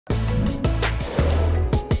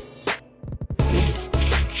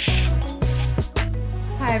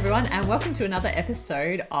Hi everyone, and welcome to another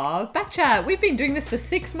episode of Backchat. We've been doing this for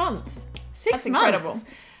 6 months. That's incredible.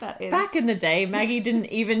 That is... Back in the day, Maggie didn't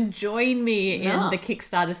even join me in the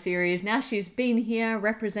Kickstarter series. Now she's been here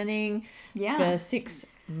representing for 6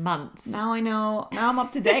 months. Now I know. Now I'm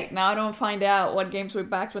up to date. Now I don't find out what games we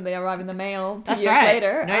backed when they arrive in the mail 2 years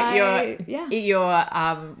later. No, you're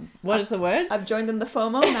what is the word? I've joined in the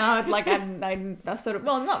FOMO now. Like I'm sort of,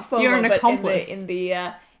 well, not FOMO, you're an but accomplice in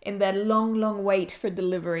the long wait for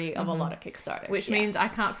delivery of a lot of Kickstarters. Which means I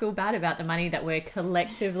can't feel bad about the money that we're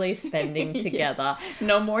collectively spending together. Yes.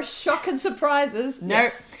 No more shock and surprises. No.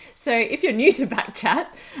 Yes. So if you're new to Backchat,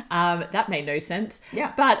 that made no sense.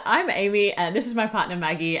 Yeah. But I'm Amy and this is my partner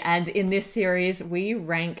Maggie. And in this series, we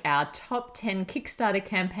rank our top 10 Kickstarter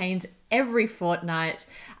campaigns every fortnight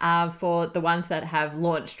for the ones that have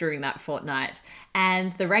launched during that fortnight.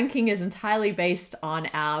 And the ranking is entirely based on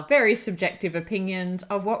our very subjective opinions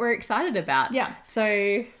of what we're excited about. Yeah.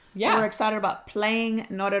 So... yeah. We're excited about playing,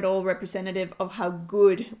 not at all representative of how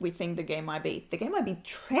good we think the game might be. The game might be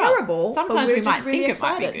terrible. Well, sometimes we might think it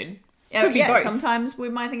might be good. Could be both. Sometimes we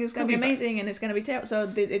might think it's going to be amazing and it's going to be terrible. So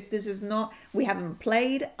this is not... we haven't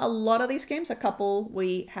played a lot of these games. A couple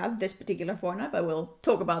we have this particular fortnight, but we'll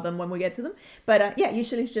talk about them when we get to them. But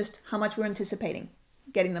usually it's just how much we're anticipating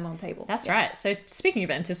getting them on the table. That's right. So speaking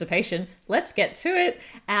of anticipation, let's get to it.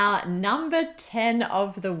 Our number 10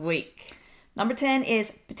 of the week. Number 10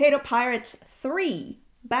 is Potato Pirates 3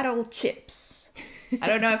 Battle Chips. I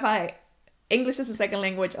don't know if English is a second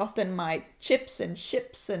language. Often my chips and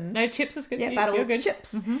ships and... no, chips is good. Yeah, battle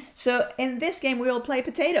chips. Mm-hmm. So in this game, we will play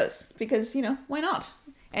potatoes because, why not?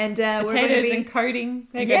 And potatoes and coding,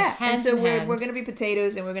 they go hand and so in hand. we're going to be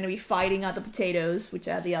potatoes, and we're going to be fighting other potatoes, which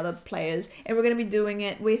are the other players, and we're going to be doing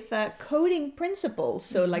it with coding principles.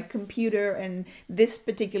 So like computer, and this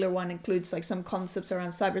particular one includes like some concepts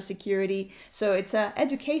around cybersecurity. So it's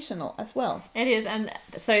educational as well. It is, and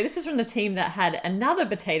so this is from the team that had another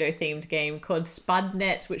potato-themed game called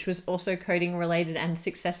Spudnet, which was also coding related and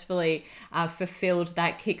successfully fulfilled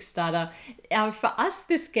that Kickstarter. For us,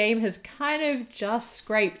 this game has kind of just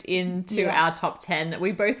scraped into our top 10.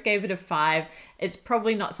 We both gave it a 5. It's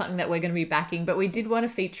probably not something that we're going to be backing, but we did want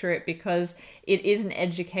to feature it because it is an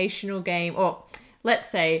educational game, or let's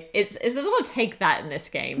say there's a lot of take that in this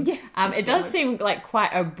game. Yeah, it does seem like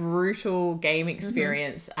quite a brutal game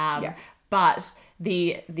experience. But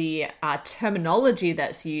the terminology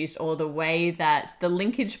that's used, or the way that the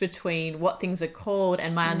linkage between what things are called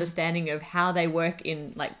and my understanding of how they work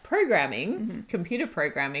in like programming, computer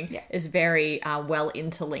programming, is very well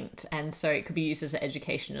interlinked. And so it could be used as an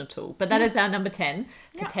educational tool. But that is our number 10,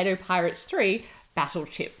 Potato Pirates 3 Battle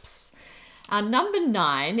Chips. Our number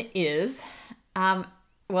 9 is...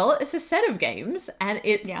 well, it's a set of games, and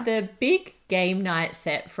it's the big game night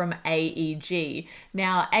set from AEG.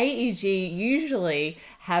 Now, AEG usually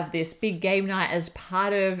have this big game night as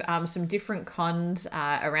part of some different cons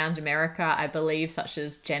around America, I believe, such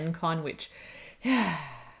as Gen Con, which...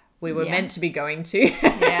 we were meant to be going to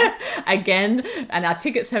again, and our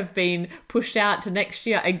tickets have been pushed out to next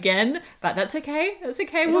year again, but that's okay. That's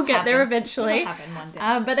okay. We'll get there eventually. It'll happen one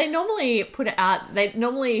day. But they normally put it out. They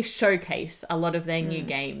normally showcase a lot of their new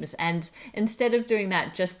games, and instead of doing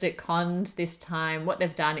that just at cons this time, what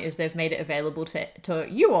they've done is they've made it available to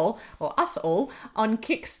you all, or us all, on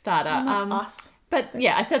Kickstarter. Not us. But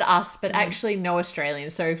yeah, I said us, but actually no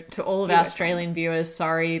Australians. So to all of our Australian viewers,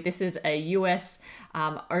 sorry, this is a US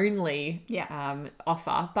only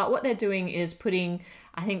offer. But what they're doing is putting,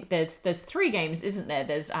 I think there's 3 games, isn't there?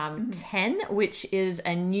 There's 10, which is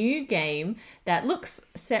a new game that looks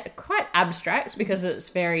quite abstract because it's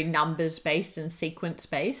very numbers based and sequence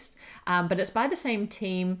based. But it's by the same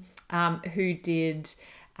team who did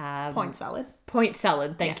Point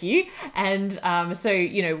Salad, thank you. And so,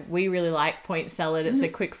 we really like Point Salad. It's a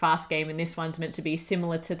quick, fast game, and this one's meant to be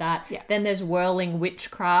similar to that. Yeah. Then there's Whirling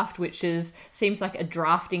Witchcraft, which seems like a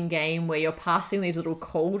drafting game where you're passing these little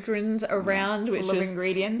cauldrons around. Full of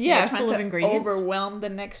ingredients. Yeah, full of ingredients. Overwhelm the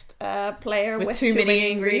next player with too many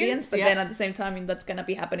ingredients. But then at the same time, that's going to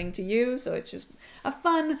be happening to you. So it's just a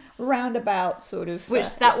fun roundabout sort of...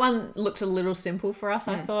 which that one looked a little simple for us,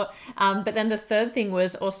 I thought. But then the third thing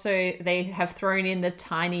was also they have thrown in the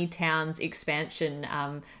Tiny Towns expansion,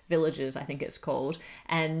 villages, I think it's called.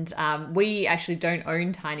 And we actually don't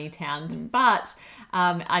own Tiny Towns, but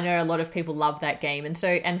I know a lot of people love that game. And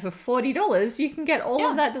for $40, you can get all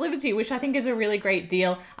of that delivered to you, which I think is a really great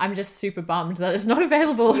deal. I'm just super bummed that it's not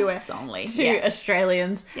available US only to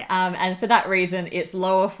Australians. And for that reason, it's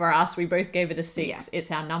lower for us. We both gave it a 6.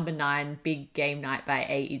 It's our number 9 big game night by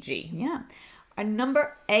AEG. Yeah. And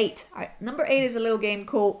number 8. Number 8 is a little game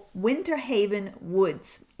called Winterhaven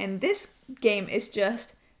Woods. And this game is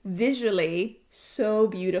just visually so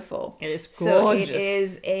beautiful. It is gorgeous. So it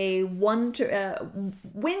is a winter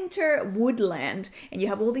woodland, and you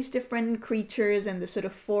have all these different creatures and the sort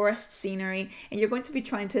of forest scenery, and you're going to be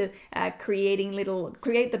trying to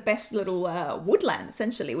create the best little woodland,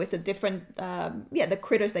 essentially, with the different the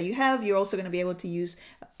critters that you have. You're also going to be able to use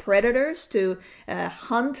predators to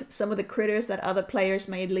hunt some of the critters that other players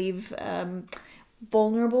may leave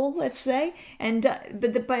vulnerable, let's say. And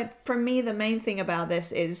but for me, the main thing about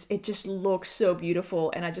this is it just looks so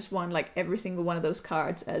beautiful, and I just want like every single one of those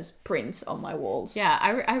cards as prints on my walls. Yeah,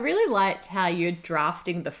 I really liked how you're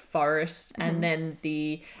drafting the forest, and then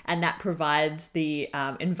that provides the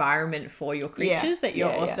environment for your creatures that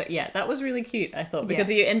you're that was really cute, I thought,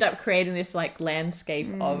 because you end up creating this like landscape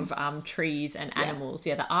of trees and animals.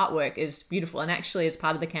 The artwork is beautiful, and actually as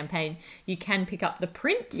part of the campaign you can pick up the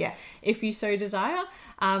prints if you so desire.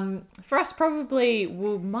 For us, probably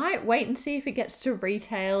we might wait and see if it gets to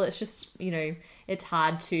retail. It's just, it's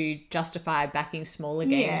hard to justify backing smaller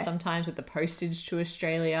games sometimes with the postage to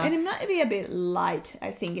Australia. And it might be a bit light,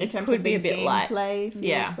 I think, in terms of the gameplay.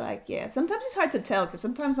 Feels like, sometimes it's hard to tell, because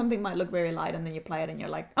sometimes something might look very light and then you play it and you're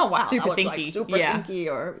like, oh wow, super that was thinky. Like super thinky,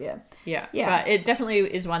 or But it definitely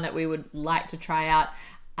is one that we would like to try out.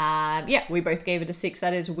 We both gave it a 6.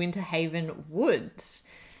 That is Winterhaven Woods.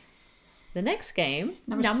 The next game,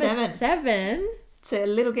 number 7. It's a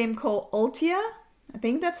little game called Altia. I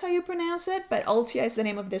think that's how you pronounce it, but Altia is the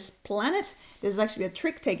name of this planet. This is actually a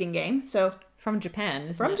trick-taking game. So from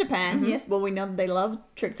Japan, From Japan, yes. Well, we know they love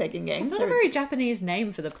trick-taking games. It's not a very Japanese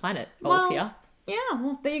name for the planet, Altia.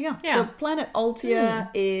 Well, there you go. Yeah. So planet Altia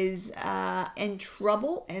is in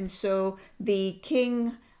trouble, and so the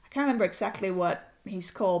king, I can't remember exactly what he's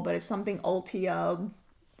called, but it's something Altia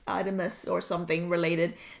Artemis or something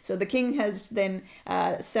related. So the king has then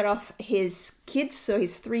set off his kids, so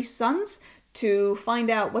his 3 sons, to find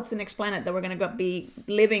out what's the next planet that we're going to be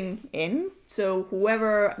living in. So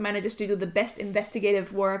whoever manages to do the best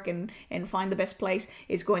investigative work and find the best place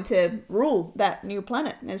is going to rule that new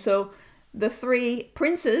planet. And so the 3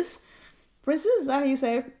 princes, is that how you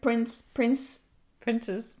say it? Princes.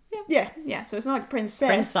 Yeah. So it's not like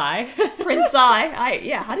princess. Princei.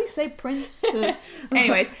 How do you say princess?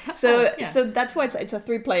 Anyways, so that's why it's a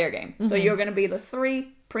 3-player game. So you're going to be the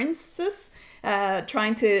 3 princes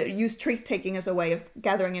trying to use trick-taking as a way of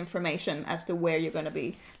gathering information as to where you're going to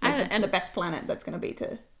be, and the best planet that's going to be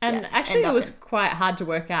to. And actually it was quite hard to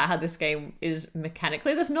work out how this game is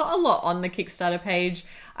mechanically. There's not a lot on the Kickstarter page.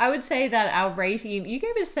 I would say that our rating, you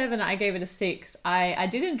gave it a 7, I gave it a 6. I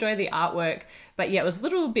did enjoy the artwork, but it was a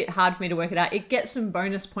little bit hard for me to work it out. It gets some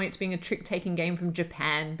bonus points being a trick-taking game from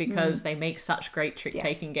Japan, because they make such great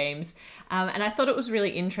trick-taking games. And I thought it was really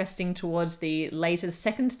interesting towards the later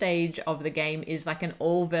second stage of the game is like an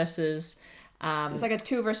all versus... it's like a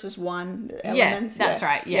 2 versus 1 elements. Yeah, that's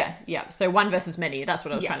right. Yeah. So 1 versus many. That's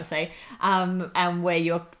what I was trying to say. And where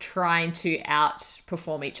you're trying to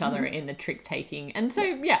outperform each other in the trick taking. And so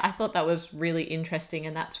I thought that was really interesting,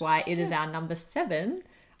 and that's why it is our number 7.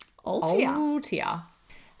 Altia.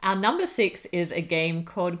 Our number 6 is a game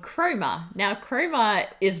called Kroma. Now, Kroma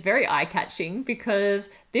is very eye-catching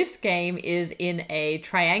because this game is in a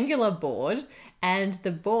triangular board, and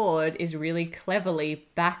the board is really cleverly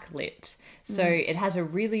backlit. So it has a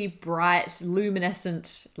really bright,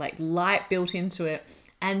 luminescent light built into it.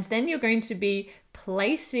 And then you're going to be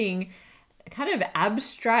placing kind of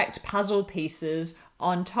abstract puzzle pieces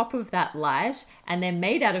on top of that light, and they're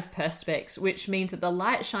made out of perspex, which means that the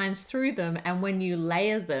light shines through them, and when you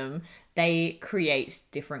layer them, they create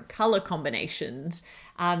different color combinations.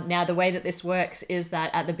 Now, the way that this works is that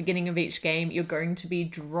at the beginning of each game, you're going to be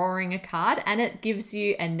drawing a card, and it gives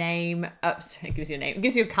you a name. It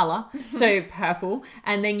gives you a color, so purple.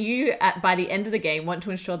 And then you, by the end of the game, want to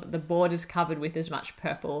ensure that the board is covered with as much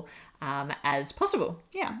purple as possible.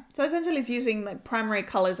 Yeah. So essentially, it's using primary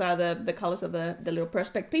colors are the colors of the little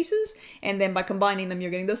perspex pieces, and then by combining them,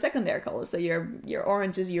 you're getting those secondary colors. So your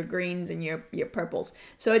oranges, your greens, and your purples.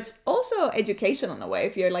 So it's also educational in a way.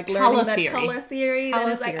 If you're learning color theory,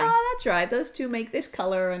 then it's like, oh, that's right. Those two make this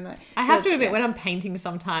color. And I have to admit, when I'm painting,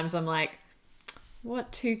 sometimes I'm like,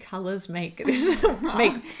 what 2 colors make this?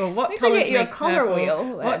 What colors make color purple?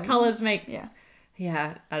 wheel? What colors make?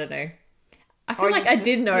 Yeah. I don't know. I feel like I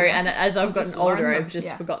did know, and as I've gotten older, I've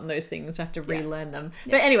just forgotten those things. I have to relearn them.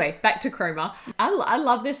 Yeah. But anyway, back to Kroma. I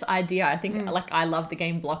love this idea. I think, I love the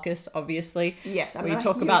game Blokus, obviously. Yes, we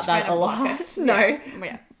talk about that a lot. No.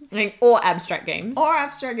 I mean, or abstract games. Or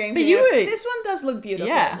abstract games. But this one does look beautiful.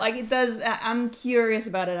 Yeah. Like it does. I'm curious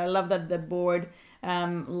about it. I love that the board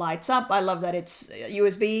lights up. I love that it's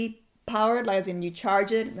USB powered, like as in you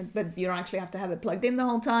charge it, but you don't actually have to have it plugged in the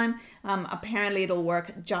whole time. Apparently it'll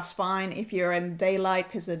work just fine if you're in daylight,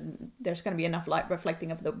 because there's going to be enough light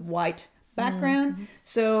reflecting of the white background.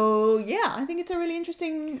 So yeah, I think it's a really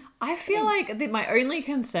interesting. I feel like my only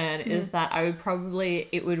concern is that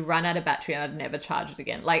it would run out of battery and I'd never charge it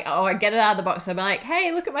again. Like, I get it out of the box, I'd be like,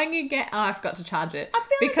 hey, look at my new game. Oh, I forgot to charge it. I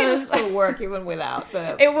feel like it'll still work even without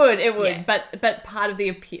the. It would, Yeah. but part of the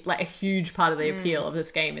appeal, like a huge part of the appeal of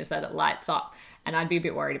this game is that it lights up, and I'd be a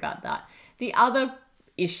bit worried about that. The other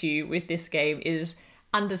issue with this game is,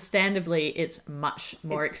 understandably, it's much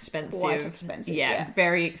more expensive. Quite expensive. Yeah,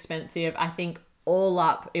 very expensive. I think all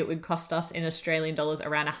up, it would cost us in Australian dollars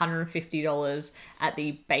around $150 at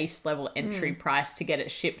the base level entry price to get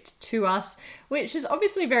it shipped to us, which is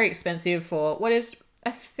obviously very expensive for what is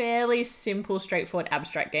a fairly simple, straightforward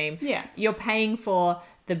abstract game. Yeah. You're paying for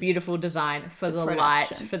the beautiful design, for the light,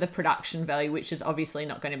 production. for the production value, which is obviously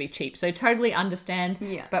not going to be cheap. So totally understand.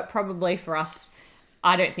 Yeah. But probably for us,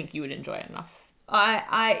 I don't think you would enjoy it enough.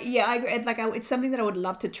 I agree. Like, it's something that I would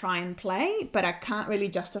love to try and play, but I can't really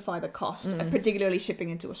justify the cost, particularly shipping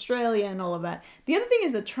into Australia and all of that. The other thing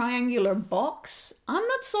is the triangular box. I'm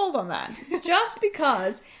not sold on that, just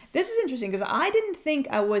because this is interesting, because I didn't think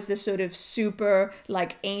I was this sort of super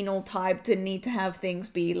like anal type to need to have things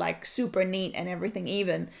be like super neat and everything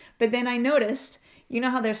even. But then I noticed, you know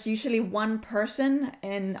how there's usually one person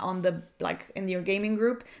in your gaming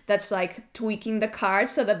group that's like tweaking the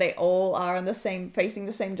cards so that they all are on facing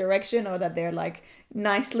the same direction, or that they're like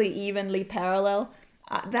nicely evenly parallel.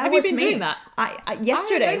 Have you been doing that? I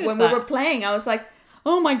yesterday when that. we were playing, I was like,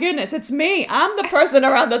 oh my goodness, it's me. I'm the person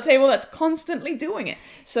around the table that's constantly doing it.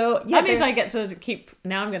 So yeah, That means I get to keep.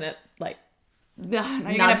 Now I'm gonna like you're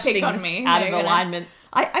gonna nudge pick on things me out of alignment.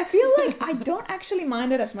 I feel like I don't actually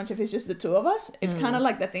mind it as much if it's just the two of us. It's kind of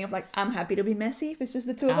like the thing of like, I'm happy to be messy if it's just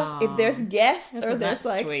the two of us. If there's guests or there's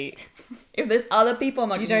like, sweet. if there's other people, I'm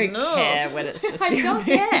like, You don't no. care when it's just I you. don't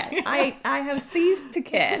care. I have ceased to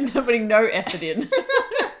care. Putting no effort in.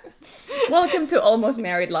 Welcome to almost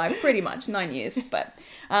married life, pretty much 9 years. But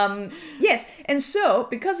yes, and so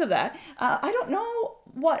because of that, I don't know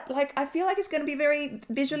what, like, I feel like it's going to be very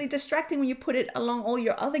visually distracting when you put it along all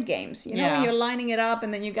your other games, you know, when you're lining it up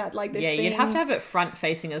and then you got like this thing. You'd have to have it front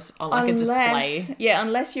facing us on like a display. Yeah,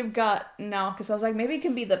 unless you've got, no, because I was like, maybe it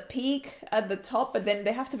can be the peak at the top, but then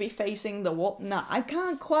they have to be facing the wall. No, I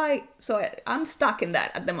can't quite, so I'm stuck in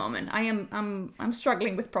that at the moment. I'm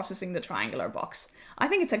struggling with processing the triangular box. I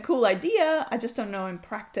think it's a cool idea, I just don't know in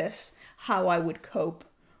practice how I would cope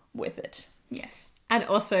with it. Yes. And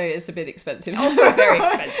also, it's a bit expensive. Also, it's very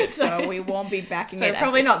expensive, so we won't be backing it. So at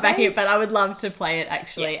probably this not backing stage. it, but I would love to play it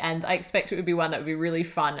actually, Yes. and I expect it would be one that would be really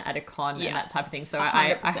fun at a con and that type of thing. So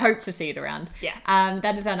I 100%. hope to see it around. Yeah.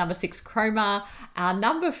 That is our number 6, Kroma. Our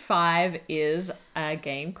number 5 is a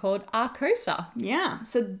game called Arkosa. Yeah.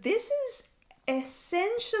 So this is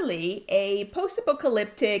essentially a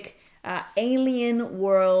post-apocalyptic alien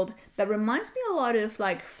world that reminds me a lot of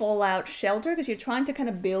like Fallout Shelter, because you're trying to kind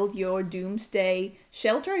of build your doomsday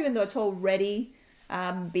shelter, even though it's already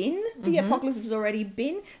been, the apocalypse has already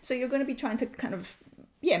been. So you're going to be trying to kind of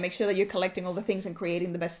make sure that you're collecting all the things and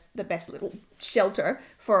creating the best little shelter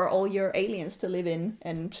for all your aliens to live in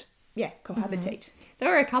and cohabitate. There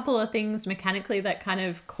were a couple of things mechanically that kind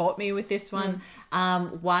of caught me with this one.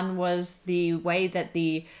 One was the way that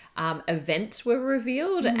the events were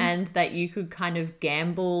revealed and that you could kind of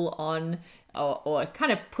gamble on or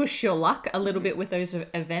kind of push your luck a little bit with those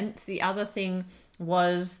events. The other thing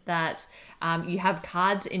was that you have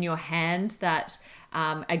cards in your hand that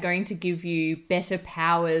are going to give you better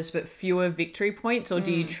powers but fewer victory points, or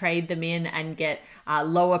do you trade them in and get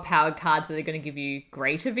lower powered cards that are going to give you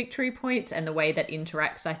greater victory points? And the way that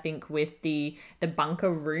interacts, I think, with the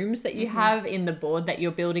bunker rooms that you have in the board that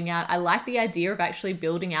you're building out. I like the idea of actually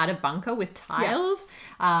building out a bunker with tiles,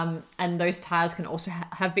 and those tiles can also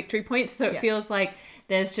have victory points, so it feels like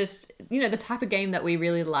there's just, the type of game that we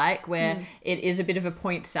really like, where it is a bit of a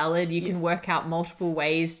point salad. You can work out multiple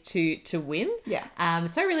ways to win. Yeah.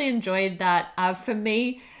 So I really enjoyed that. For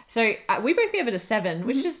me, so we both gave it a 7,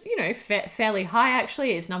 which is, fairly high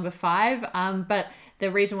actually. It's number 5. But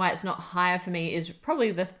the reason why it's not higher for me is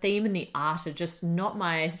probably the theme and the art are just not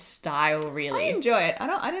my style, really. I enjoy it.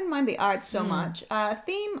 I didn't mind the art so much.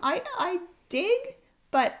 Theme, I dig.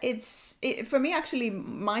 But for me, actually,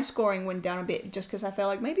 my scoring went down a bit just because I felt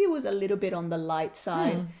like maybe it was a little bit on the light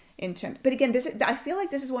side in terms. But again, I feel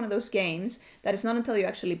like this is one of those games that it's not until you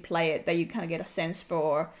actually play it that you kind of get a sense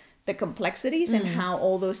for the complexities and how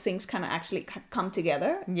all those things kind of actually come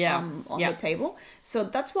together on the table. So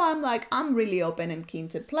that's why I'm really open and keen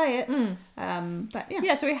to play it. But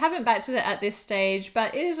yeah, so we haven't backed it at this stage,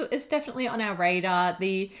 but it's definitely on our radar.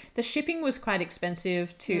 The shipping was quite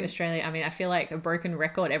expensive to Australia. I mean, I feel like a broken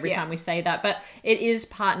record every time we say that, but it is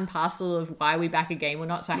part and parcel of why we back a game or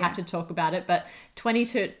not. So I have to talk about it. But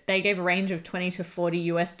they gave a range of $20 to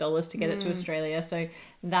 $40 to get it to Australia. So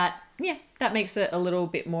that makes it a little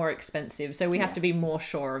bit more expensive. So we have to be more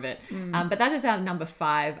sure of it. But that is our number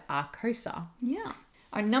 5, Arkosa. Yeah.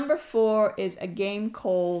 Our number 4 is a game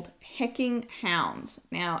called Hecking Hounds.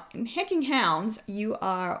 Now, in Hecking Hounds, you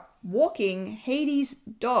are walking Hades'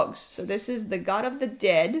 dogs. So this is the god of the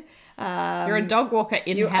dead. You're a dog walker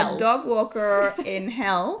in hell. You're a dog walker in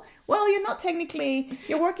hell. Well, you're not technically...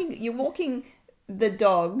 You're walking the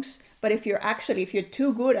dogs... But if you're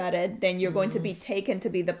too good at it, then you're going to be taken to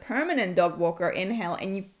be the permanent dog walker in hell.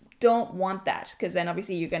 And you don't want that, because then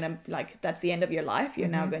obviously you're going to, that's the end of your life. You're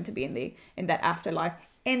now going to be in that afterlife,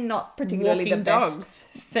 and not particularly walking the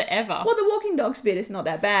best. Dogs forever. Well, the walking dogs bit is not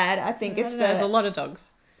that bad. I think there's a lot of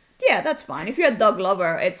dogs. Yeah, that's fine. If you're a dog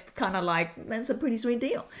lover, it's kind of that's a pretty sweet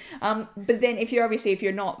deal. But then if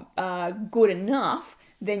you're not good enough,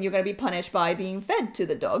 then you're going to be punished by being fed to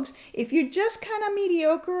the dogs. If you're just kind of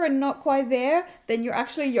mediocre and not quite there, then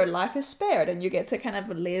your life is spared and you get to kind of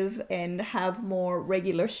live and have more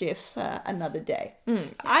regular shifts another day.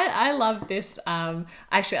 I love this.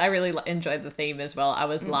 Actually, I really enjoyed the theme as well. I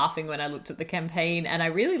was laughing when I looked at the campaign, and I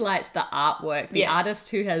really liked the artwork. The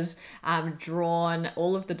artist who has drawn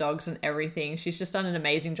all of the dogs and everything. She's just done an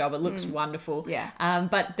amazing job. It looks wonderful. Yeah.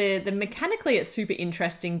 But the mechanically, it's super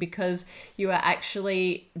interesting because you are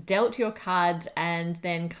actually dealt your cards, and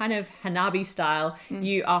then kind of Hanabi style,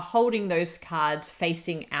 you are holding those cards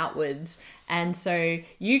facing outwards. And so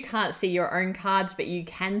you can't see your own cards, but you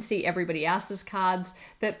can see everybody else's cards.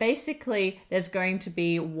 But basically, there's going to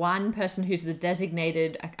be one person who's the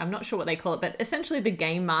designated, I'm not sure what they call it, but essentially the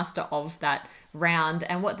game master of that round.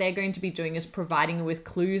 And what they're going to be doing is providing you with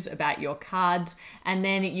clues about your cards. And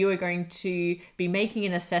then you are going to be making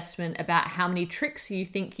an assessment about how many tricks you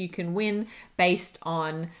think you can win based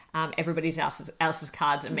on everybody else's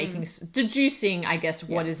cards, and deducing, I guess,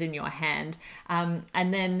 what is in your hand.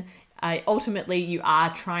 And then ultimately, you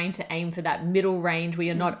are trying to aim for that middle range where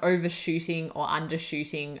you're not overshooting or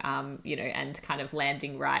undershooting, and kind of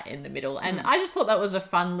landing right in the middle. And I just thought that was a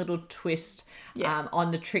fun little twist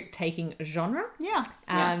on the trick-taking genre.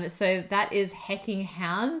 So that is Hecking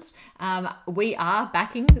Hounds. We are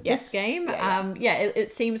backing this game.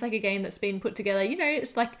 It seems like a game that's been put together.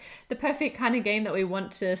 It's like the perfect kind of game that we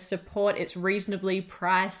want to support. It's reasonably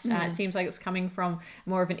priced. It seems like it's coming from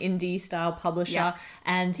more of an indie-style publisher.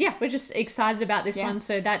 And we're just excited about this one.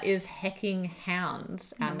 So that is Hecking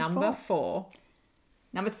Hounds, our number 4.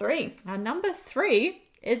 Number 3. Our number 3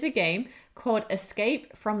 is a game called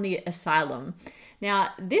Escape from the Asylum.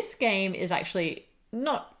 Now, this game is actually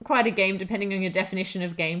not quite a game depending on your definition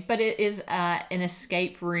of game, but it is an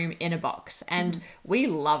escape room in a box. And we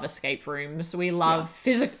love escape rooms. We love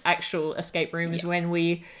actual escape rooms. When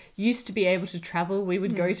we used to be able to travel, we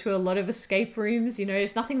would go to a lot of escape rooms.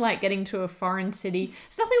 It's nothing like getting to a foreign city.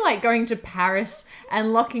 It's nothing like going to Paris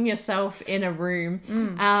and locking yourself in a room,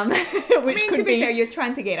 which could to be fair, you're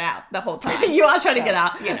trying to get out the whole time. You are trying to get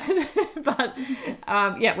out, But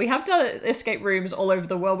we have done escape rooms all over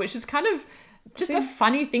the world, which is kind of just a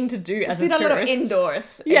funny thing to do as a tourist. A lot of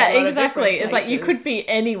indoors. Yeah, exactly. It's like you could be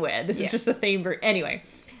anywhere. This is just a theme room.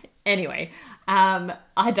 Anyway,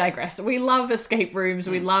 I digress. We love escape rooms.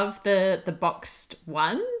 We love the boxed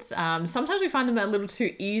ones. Sometimes we find them a little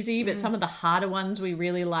too easy, but some of the harder ones we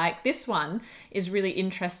really like. This one is really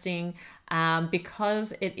interesting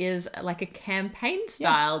because it is like a campaign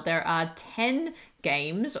style. There are 10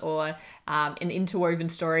 games or an interwoven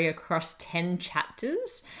story across 10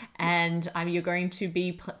 chapters, and you're going to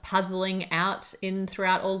be puzzling out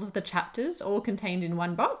throughout all of the chapters, all contained in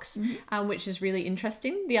one box, which is really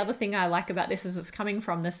interesting. The other thing I like about this is it's coming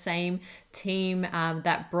from the same team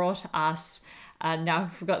that brought us now I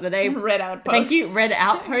forgot the name. Red Outpost. Thank you, Red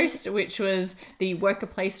Outpost, which was the worker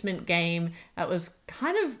placement game that was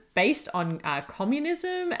kind of based on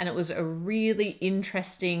communism, and it was a really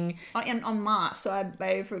interesting... On Mars. So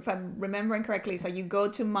if I'm remembering correctly, so you go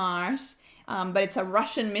to Mars, but it's a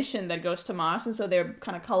Russian mission that goes to Mars, and so they're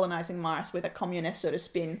kind of colonizing Mars with a communist sort of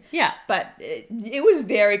spin. Yeah. But it was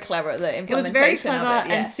very clever, the implementation. It was very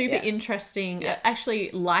clever and super interesting. Actually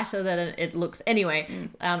lighter than it looks. Anyway,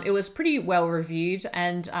 it was pretty well reviewed,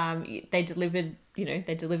 and they delivered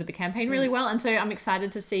they delivered the campaign really well. And so I'm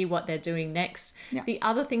excited to see what they're doing next. Yeah. The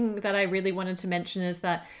other thing that I really wanted to mention is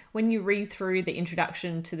that when you read through the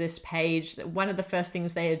introduction to this page, one of the first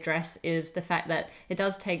things they address is the fact that it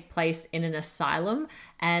does take place in an asylum,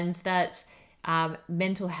 and that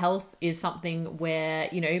mental health is something where,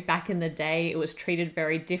 back in the day it was treated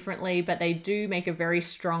very differently, but they do make a very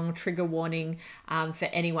strong trigger warning for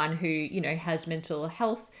anyone who, has mental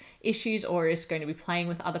health issues or is going to be playing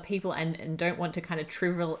with other people and don't want to kind of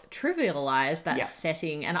trivialize that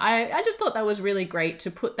setting. And I just thought that was really great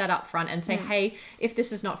to put that up front and say, hey, if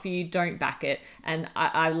this is not for you, don't back it. And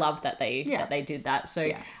I love that they did that.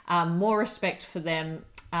 So more respect for them.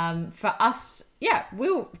 For us,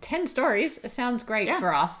 10 stories. It sounds great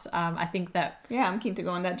for us. I think that... Yeah, I'm keen to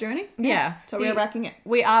go on that journey. Yeah. So we are backing it.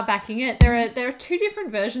 We are backing it. There are two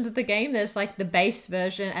different versions of the game. There's like the base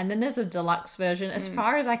version and then there's a deluxe version. As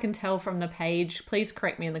far as I can tell from the page, please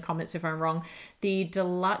correct me in the comments if I'm wrong, the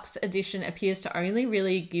deluxe edition appears to only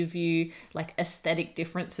really give you like aesthetic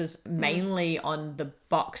differences mainly on the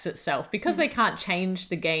box itself, because they can't change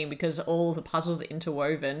the game because all the puzzles are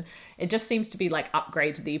interwoven. It just seems to be like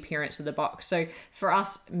upgrade to the appearance of the box. So for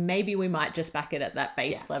us, maybe we might just back it at that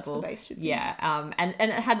base level. Base and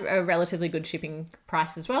it had a relatively good shipping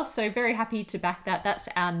price as well. So very happy to back that. That's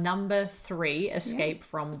our number 3, Escape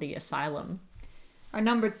from the Asylum. Our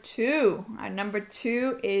number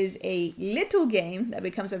two is a little game that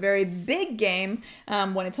becomes a very big game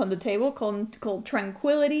when it's on the table, called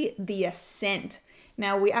Tranquility The Ascent.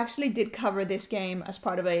 Now, we actually did cover this game as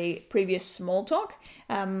part of a previous small talk,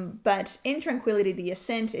 but in Tranquility The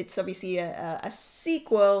Ascent, it's obviously a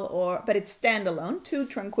sequel, but it's standalone to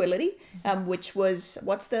Tranquility, which was,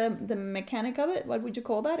 what's the mechanic of it? What would you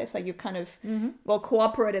call that? It's like you kind of,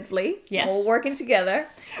 cooperatively, all working together.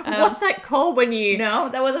 What's that called when you... No,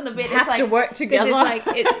 that wasn't the bit. Have to work together.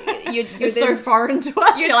 It's like, you're so foreign to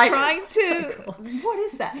us. You're like, trying to... so cool. What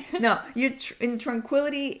is that? No, in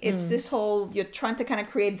Tranquility, it's this whole... You're trying to kind of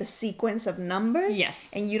create the sequence of numbers.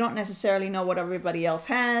 Yes. And you don't necessarily know what everybody else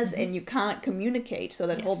has, and you can't communicate. So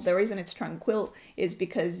that the reason it's tranquil is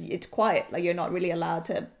because it's quiet. Like, you're not really allowed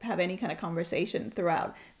to have any kind of conversation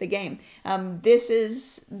throughout the game. This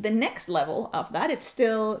is the next level of that. It's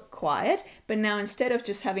still quiet, but now instead of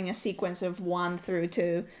just having a sequence of 1 through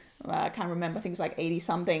to... I can't remember, things like 80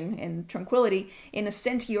 something in Tranquility. In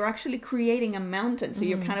Ascent, you're actually creating a mountain. So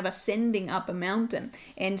you're kind of ascending up a mountain.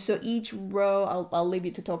 And so each row, I'll leave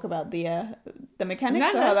you to talk about the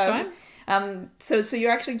mechanics. No, that's fine. So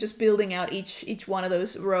you're actually just building out each one of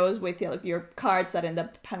those rows with your cards that end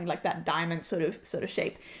up having like that diamond sort of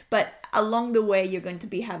shape. But along the way, you're going to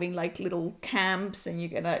be having like little camps, and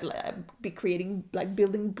you're gonna be creating like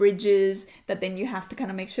building bridges that then you have to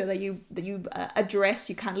kind of make sure that you address.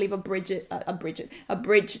 You can't leave a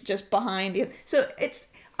bridge just behind you. So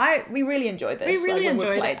we really enjoyed this. We really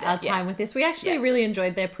enjoyed our time with this. We actually really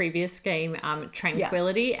enjoyed their previous game,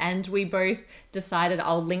 Tranquility, and we both decided,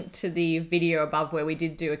 I'll link to the video above where we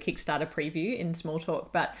did do a Kickstarter preview in Small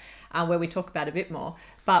Talk, but where we talk about a bit more.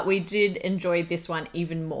 But we did enjoy this one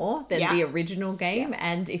even more than the original game.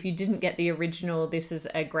 And if you didn't get the original, this is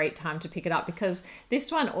a great time to pick it up, because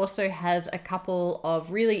this one also has a couple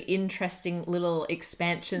of really interesting little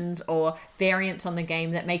expansions or variants on the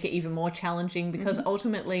game that make it even more challenging, because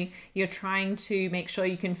ultimately you're trying to make sure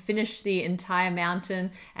you can finish the entire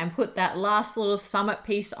mountain and put that last little summit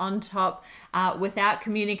piece on top without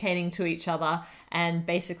communicating to each other and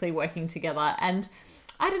basically working together. And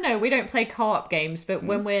I don't know, we don't play co-op games, but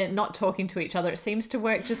when we're not talking to each other, it seems to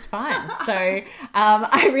work just fine. So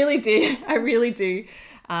I really do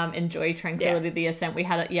enjoy Tranquility The Ascent. We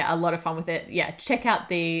had a lot of fun with it. Yeah, check out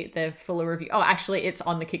the fuller review. Oh, actually, it's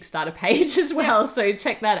on the Kickstarter page as well, so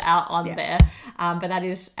check that out on there. But that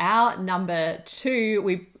is our number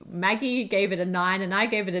 2. Maggie gave it a 9 and I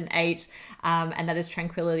gave it an 8, and that is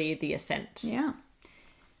Tranquility The Ascent. Yeah.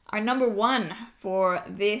 Our number 1 for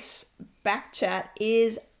this back chat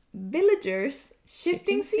is Villagers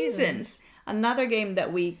Shifting Seasons. Another game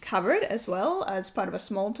that we covered as well as part of a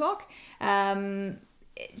small talk.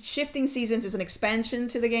 Shifting Seasons is an expansion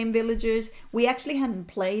to the game Villagers. We actually hadn't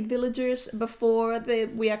played Villagers before.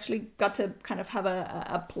 We actually got to kind of have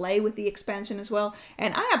a play with the expansion as well.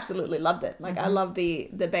 And I absolutely loved it. Like, I love the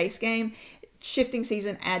base game. Shifting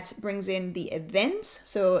Season brings in the events.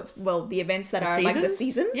 So, the events that are like the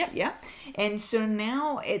seasons. Yeah. And so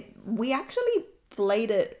now we actually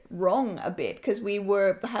played it wrong a bit because we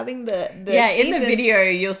were having the in seasons... the video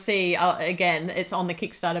you'll see again, it's on the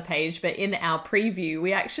Kickstarter page, but in our preview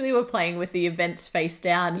we actually were playing with the events face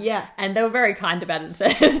down, and they were very kind about it. So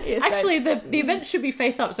actually the events should be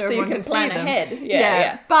face up so everyone you can plan see them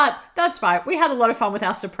ahead. But that's fine, we had a lot of fun with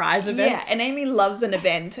our surprise events. And Amy loves an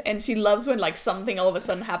event, and she loves when like something all of a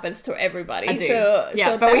sudden happens to everybody. I do. So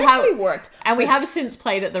but that we actually worked, and we have since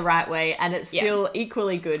played it the right way, and it's still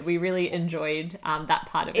equally good. We really enjoyed that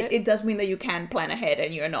part of it. It does mean that you can plan ahead,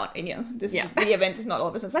 and you're not, and this is, the event is not all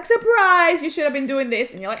of a sudden it's like, surprise, you should have been doing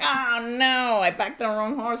this, and you're like, oh no, I backed the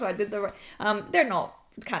wrong horse, or I did the right... they're not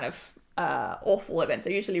kind of awful events.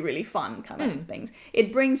 They're usually really fun kind of things.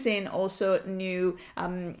 It brings in also new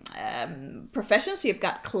professions. So you've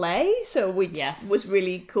got clay, so which was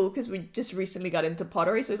really cool because we just recently got into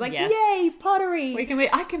pottery. So it's like, yay, pottery!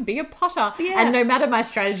 I can be a potter, and no matter my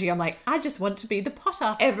strategy, I'm like, I just want to be the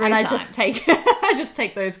potter, I just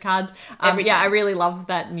take those cards. I really love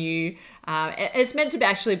that new. It's meant to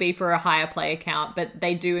actually be for a higher play account, but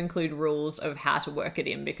they do include rules of how to work it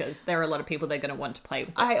in because there are a lot of people that are going to want to play with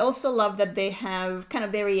it. I also love that they have kind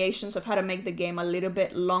of variations of how to make the game a little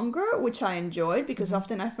bit longer, which I enjoyed because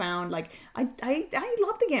often I found like I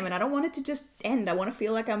love the game and I don't want it to just end. I want to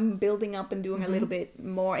feel like I'm building up and doing a little bit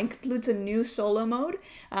more. It includes a new solo mode,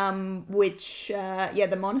 which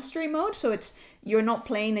the monastery mode. So you're not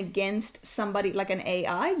playing against somebody like an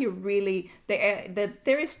AI. You're really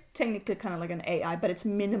there is technically kind of like an AI, but it's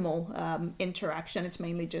minimal interaction. It's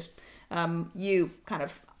mainly just you kind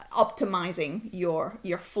of optimizing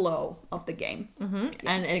your flow of the game.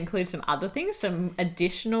 And it includes some other things, some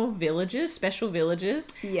additional villages, special villages.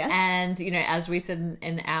 And as we said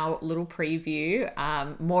in our little preview,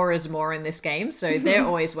 more is more in this game, so they're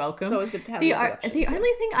always welcome. It's always good to have the only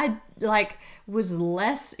thing I was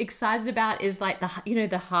less excited about is like the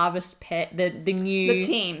harvest pet, the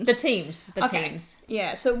teams.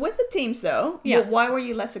 Yeah, so with the teams though, why were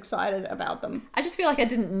you less excited about them? I just feel like I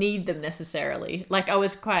didn't need them necessarily. Like I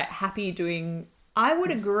was quite happy doing... I would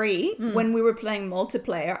agree. When we were playing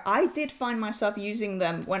multiplayer, I did find myself using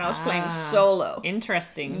them when I was playing solo.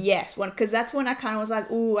 Interesting. Yes, because that's when I kind of was like,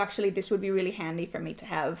 "Ooh, actually, this would be really handy for me to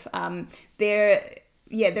have."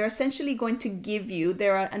 They're essentially going to give you...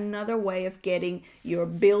 They're another way of getting your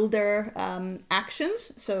builder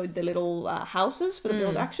actions, so the little houses for the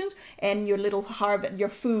build actions, and your little your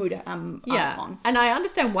food icon. And I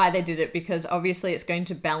understand why they did it, because obviously it's going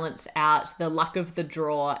to balance out the luck of the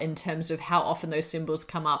draw in terms of how often those symbols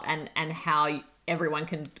come up and how everyone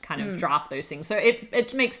can kind of draft those things. So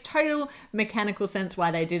it makes total mechanical sense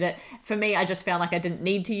why they did it. For me, I just found like I didn't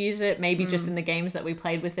need to use it, maybe just in the games that we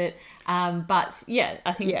played with it. But yeah,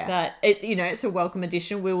 I think that it's a welcome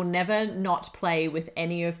addition. We will never not play with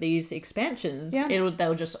any of these expansions.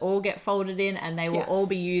 They'll just all get folded in and they will all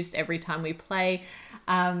be used every time we play.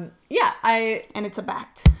 And it's a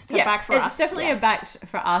backed. It's a back for us. It's definitely a backed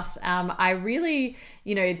for us. I really,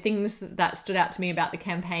 things that stood out to me about the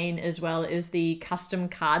campaign as well is the custom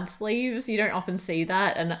card sleeves. You don't often see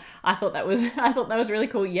that, and I thought that was really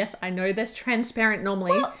cool. Yes, I know they're transparent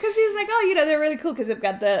normally. Well, because he was like, oh, they're really cool because they've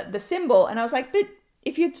got the symbol, and I was like, but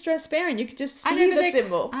if you're transparent, you could just see the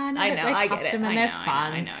symbol. I know, I get it. And they're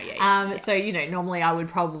fun. I know. So, normally I would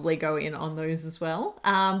probably go in on those as well.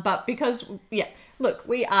 But because, look,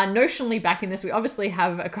 we are notionally back in this. We obviously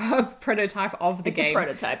have a prototype of the game. It's a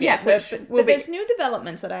prototype, yeah. But there's new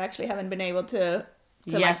developments that I actually haven't been able to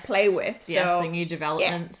play with. So. Yes, the new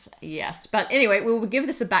developments. Yes. But anyway, we'll give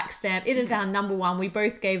this a back stamp. It is our number one. We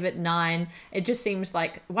both gave it 9. It just seems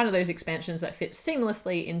like one of those expansions that fits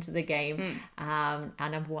seamlessly into the game. Our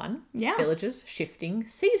number one, Villages Shifting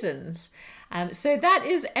Seasons. So that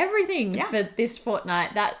is everything for this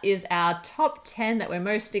fortnight. That is our top 10 that we're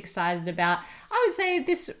most excited about. I would say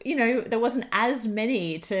this, there wasn't as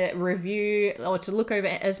many to review or to look over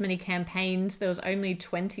as many campaigns. There was only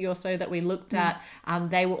 20 or so that we looked at.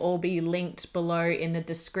 They will all be linked below in the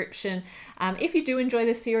description. If you do enjoy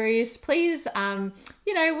the series, please,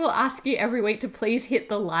 we'll ask you every week to please hit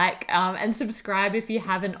the like and subscribe if you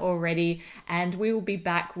haven't already. And we will be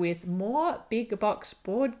back with more big box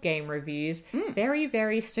board game reviews very,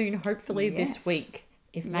 very soon, hopefully this week.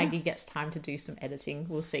 If Maggie gets time to do some editing,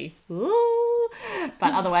 we'll see. Ooh.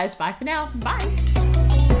 But otherwise, bye for now. Bye.